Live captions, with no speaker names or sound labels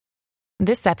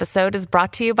This episode is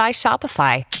brought to you by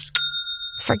Shopify.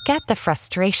 Forget the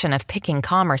frustration of picking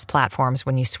commerce platforms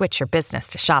when you switch your business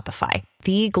to Shopify,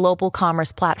 the global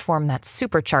commerce platform that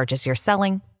supercharges your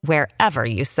selling wherever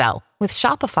you sell. With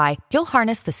Shopify, you'll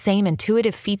harness the same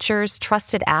intuitive features,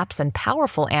 trusted apps, and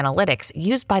powerful analytics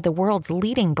used by the world's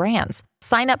leading brands.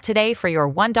 Sign up today for your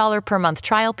 $1 per month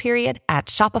trial period at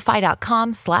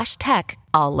shopify.com/tech,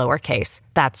 all lowercase.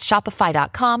 That's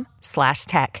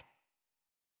shopify.com/tech.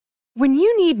 When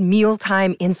you need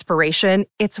mealtime inspiration,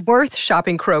 it's worth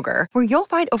shopping Kroger, where you'll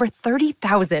find over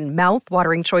 30,000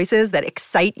 mouth-watering choices that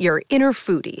excite your inner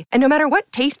foodie. And no matter what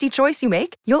tasty choice you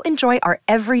make, you'll enjoy our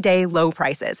everyday low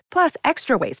prices, plus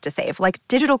extra ways to save, like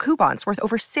digital coupons worth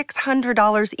over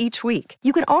 $600 each week.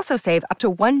 You can also save up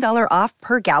to $1 off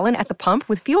per gallon at the pump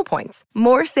with fuel points.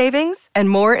 More savings and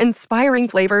more inspiring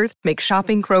flavors make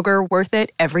shopping Kroger worth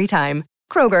it every time.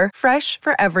 Kroger, fresh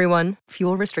for everyone.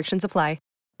 Fuel restrictions apply.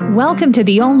 Welcome to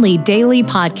the only daily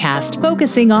podcast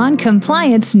focusing on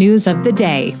compliance news of the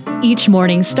day. Each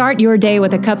morning, start your day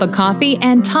with a cup of coffee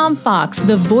and Tom Fox,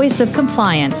 the voice of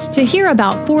compliance, to hear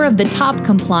about 4 of the top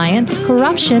compliance,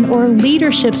 corruption, or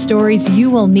leadership stories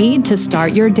you will need to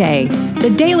start your day.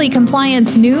 The Daily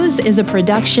Compliance News is a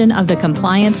production of the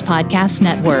Compliance Podcast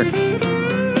Network.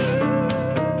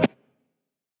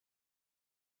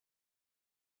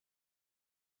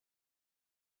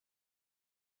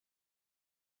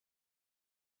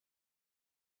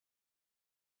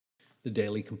 The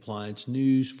Daily Compliance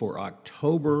News for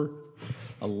October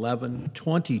 11,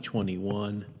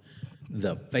 2021,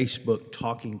 the Facebook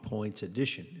Talking Points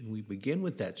edition. And we begin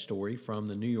with that story from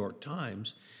the New York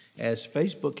Times, as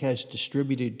Facebook has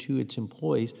distributed to its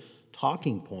employees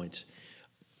talking points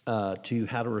to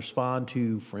how to respond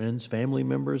to friends, family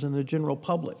members, and the general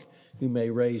public who may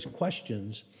raise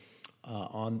questions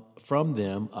from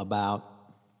them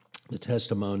about the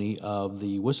testimony of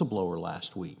the whistleblower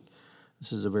last week.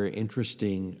 This is a very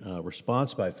interesting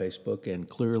response by Facebook and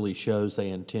clearly shows they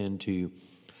intend to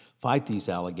fight these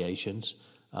allegations.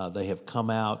 They have come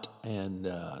out and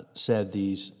said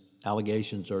these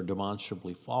allegations are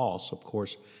demonstrably false. Of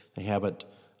course, they haven't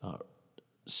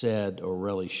said or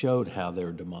really showed how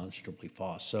they're demonstrably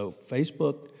false. So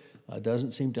Facebook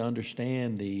doesn't seem to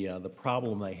understand the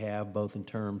problem they have, both in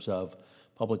terms of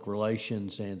public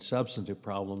relations and substantive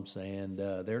problems, and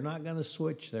they're not going to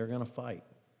switch. They're going to fight.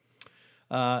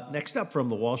 Next up from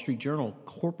the Wall Street Journal,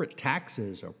 corporate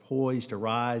taxes are poised to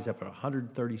rise after a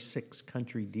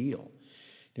 136-country deal.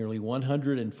 Nearly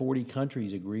 140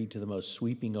 countries agreed to the most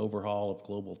sweeping overhaul of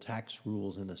global tax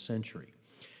rules in a century.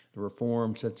 The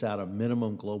reform sets out a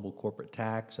minimum global corporate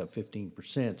tax of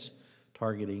 15%,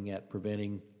 targeting at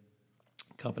preventing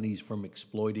companies from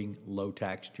exploiting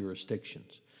low-tax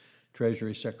jurisdictions.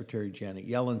 Treasury Secretary Janet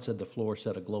Yellen said the floor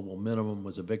set a global minimum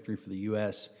was a victory for the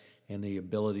U.S., and the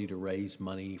ability to raise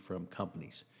money from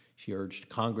companies. She urged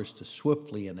Congress to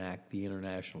swiftly enact the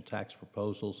international tax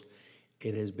proposals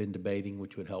it has been debating,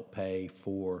 which would help pay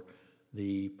for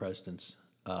the president's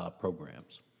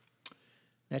programs.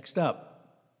 Next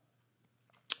up,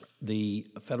 the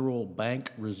Federal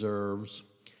Bank Reserve's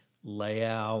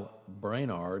Lael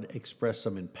Brainard expressed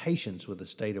some impatience with the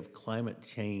state of climate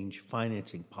change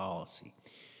financing policy.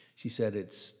 She said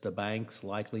the banks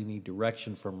likely need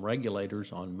direction from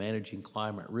regulators on managing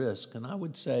climate risk. And I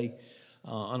would say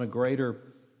on a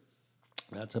greater,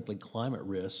 not simply climate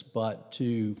risk, but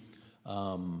to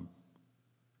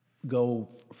go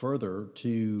further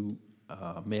to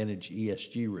manage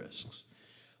ESG risks.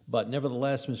 But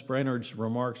nevertheless, Ms. Brainard's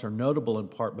remarks are notable in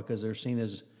part because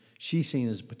she's seen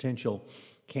as a potential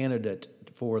candidate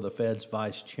for the Fed's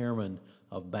vice chairman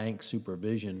of bank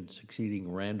supervision,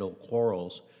 succeeding Randall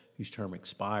Quarles, whose term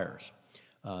expires.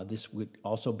 This would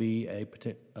also be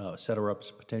set her up as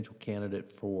a potential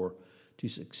candidate to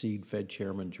succeed Fed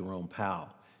Chairman Jerome Powell.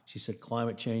 She said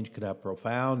climate change could have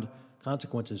profound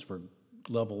consequences for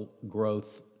global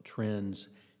growth trends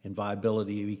and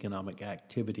viability of economic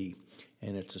activity,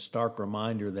 and it's a stark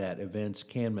reminder that events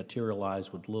can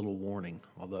materialize with little warning,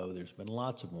 although there's been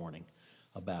lots of warning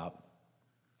about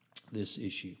this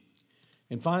issue.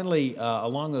 And finally,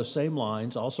 along those same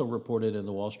lines, also reported in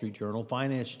the Wall Street Journal,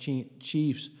 finance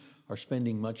chiefs are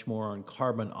spending much more on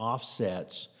carbon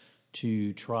offsets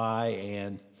to try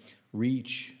and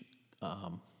reach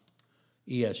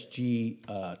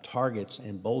ESG targets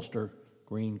and bolster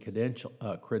green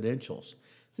credentials.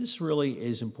 This really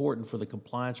is important for the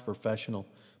compliance professional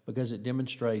because it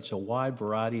demonstrates a wide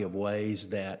variety of ways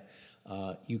that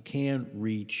you can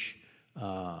reach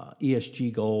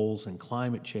ESG goals and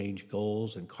climate change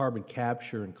goals, and carbon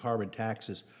capture and carbon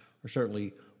taxes are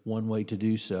certainly one way to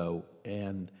do so.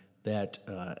 And that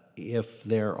if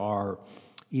there are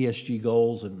ESG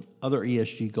goals and other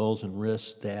ESG goals and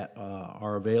risks that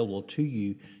are available to you,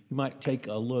 you might take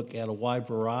a look at a wide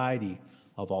variety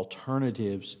of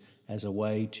alternatives as a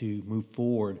way to move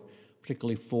forward,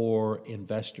 particularly for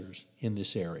investors in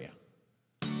this area.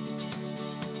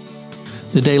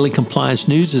 The Daily Compliance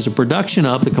News is a production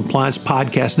of the Compliance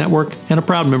Podcast Network and a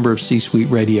proud member of C-Suite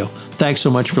Radio. Thanks so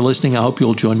much for listening. I hope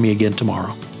you'll join me again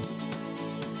tomorrow.